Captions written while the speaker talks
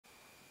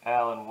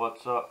Alan,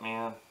 what's up,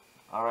 man?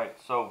 Alright,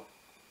 so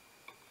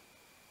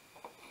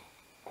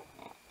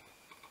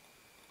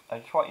I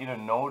just want you to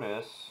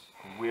notice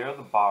where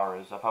the bar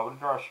is. If I were to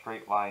draw a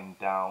straight line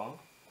down,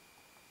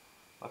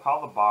 look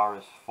how the bar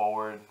is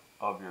forward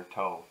of your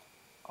toe,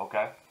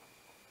 okay?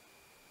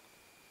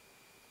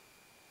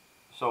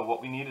 So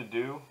what we need to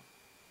do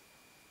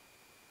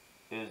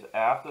is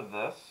after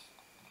this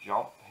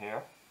jump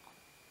here,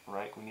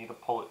 right, we need to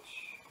pull it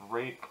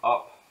straight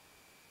up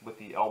with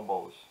the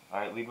elbows.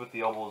 Alright, lead with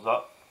the elbows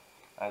up.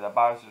 That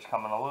bar is just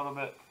coming a little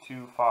bit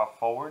too far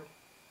forward.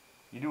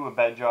 You do a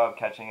better job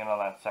catching it on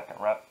that second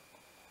rep,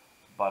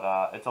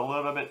 but it's a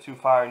little bit too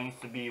far. It needs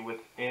to be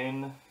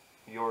within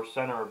your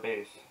center of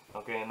base,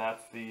 okay, and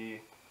that's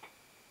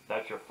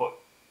your foot,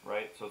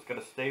 right? So it's going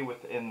to stay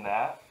within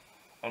that.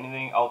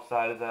 Anything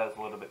outside of that is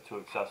a little bit too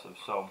excessive.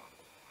 So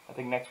I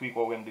think next week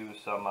what we're going to do is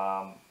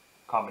some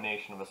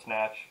combination of a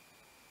snatch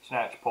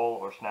pull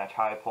or snatch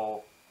high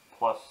pull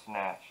plus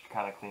snatch to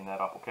kind of clean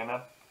that up, okay,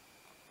 man?